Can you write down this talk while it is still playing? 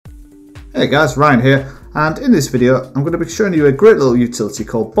Hey guys, Ryan here, and in this video I'm going to be showing you a great little utility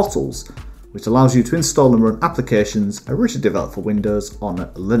called Bottles, which allows you to install and run applications originally developed for Windows on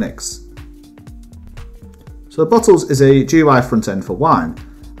Linux. So Bottles is a GUI front end for Wine,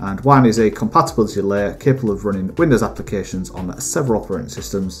 and Wine is a compatibility layer capable of running Windows applications on several operating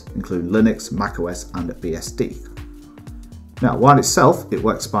systems, including Linux, macOS and BSD. Now Wine itself, it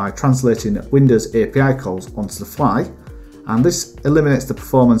works by translating Windows API calls onto the fly, and this eliminates the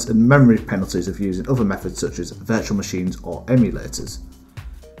performance and memory penalties of using other methods such as virtual machines or emulators.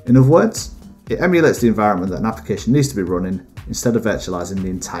 In other words, it emulates the environment that an application needs to be running instead of virtualizing the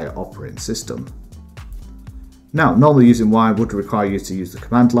entire operating system. Now, normally using Wine would require you to use the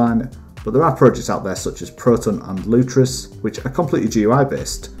command line, but there are projects out there such as Proton and Lutris, which are completely GUI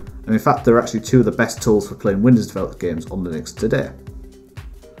based, and in fact they're actually two of the best tools for playing Windows developed games on Linux today.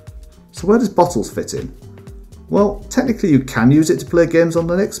 So where does Bottles fit in? Well, technically you can use it to play games on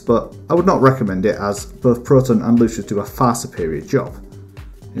Linux, but I would not recommend it as both Proton and Lutris do a far superior job.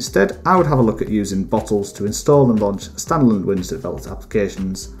 Instead, I would have a look at using Bottles to install and launch standalone Windows developed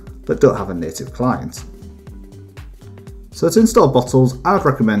applications that don't have a native client. So to install Bottles, I would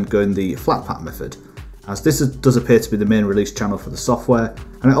recommend going the Flatpak method, as this does appear to be the main release channel for the software,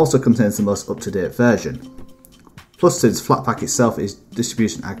 and it also contains the most up-to-date version. Plus, since Flatpak itself is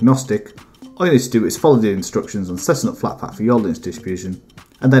distribution agnostic, all you need to do is follow the instructions on setting up Flatpak for your Linux distribution,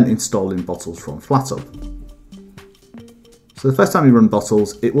 and then installing Bottles from FlatHub. So the first time you run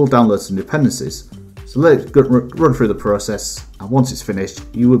Bottles, it will download some dependencies, so let it run through the process, and once it's finished,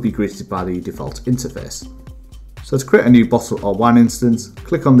 you will be greeted by the default interface. So to create a new Bottle or Wine instance,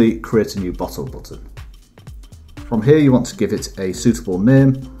 click on the Create a New Bottle button. From here you want to give it a suitable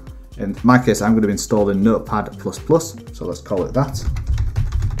name. In my case I'm going to be installing Notepad++, so let's call it that.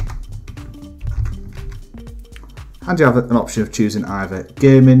 And you have an option of choosing either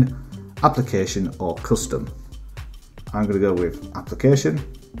Gaming, Application or Custom. I'm going to go with Application,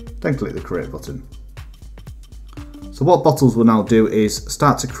 then click the Create button. So what Bottles will now do is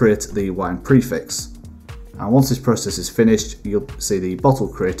start to create the Wine prefix. And once this process is finished, you'll see the bottle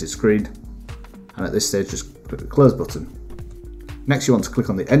created screen, and at this stage just click the close button. Next you want to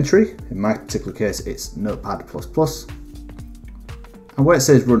click on the entry, in my particular case it's Notepad++, and where it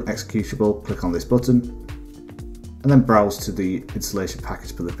says run executable, click on this button, and then browse to the installation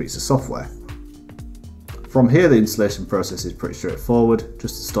package for the piece of software. From here the installation process is pretty straightforward,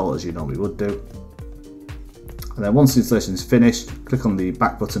 just install as you normally would do. And then once the installation is finished, click on the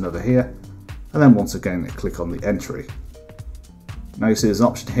back button over here, and then once again click on the entry. Now you see there's an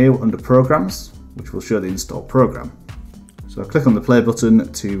option here under Programs, which will show the install program. So click on the play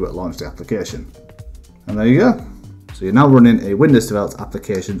button to launch the application. And there you go. So you're now running a Windows developed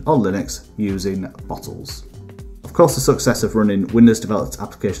application on Linux using Bottles. Of course, the success of running Windows developed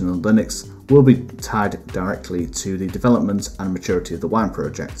applications on Linux will be tied directly to the development and maturity of the Wine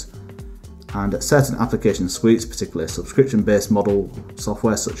project. And certain application suites, particularly subscription-based model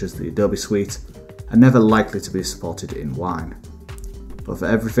software such as the Adobe suite, are never likely to be supported in Wine. But for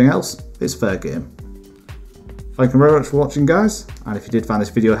everything else, it's fair game. Thank you very much for watching guys, and if you did find this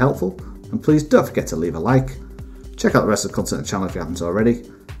video helpful, then please don't forget to leave a like, check out the rest of the content on the channel if you haven't already,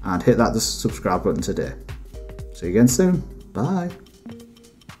 and hit that subscribe button today. See you again soon, bye!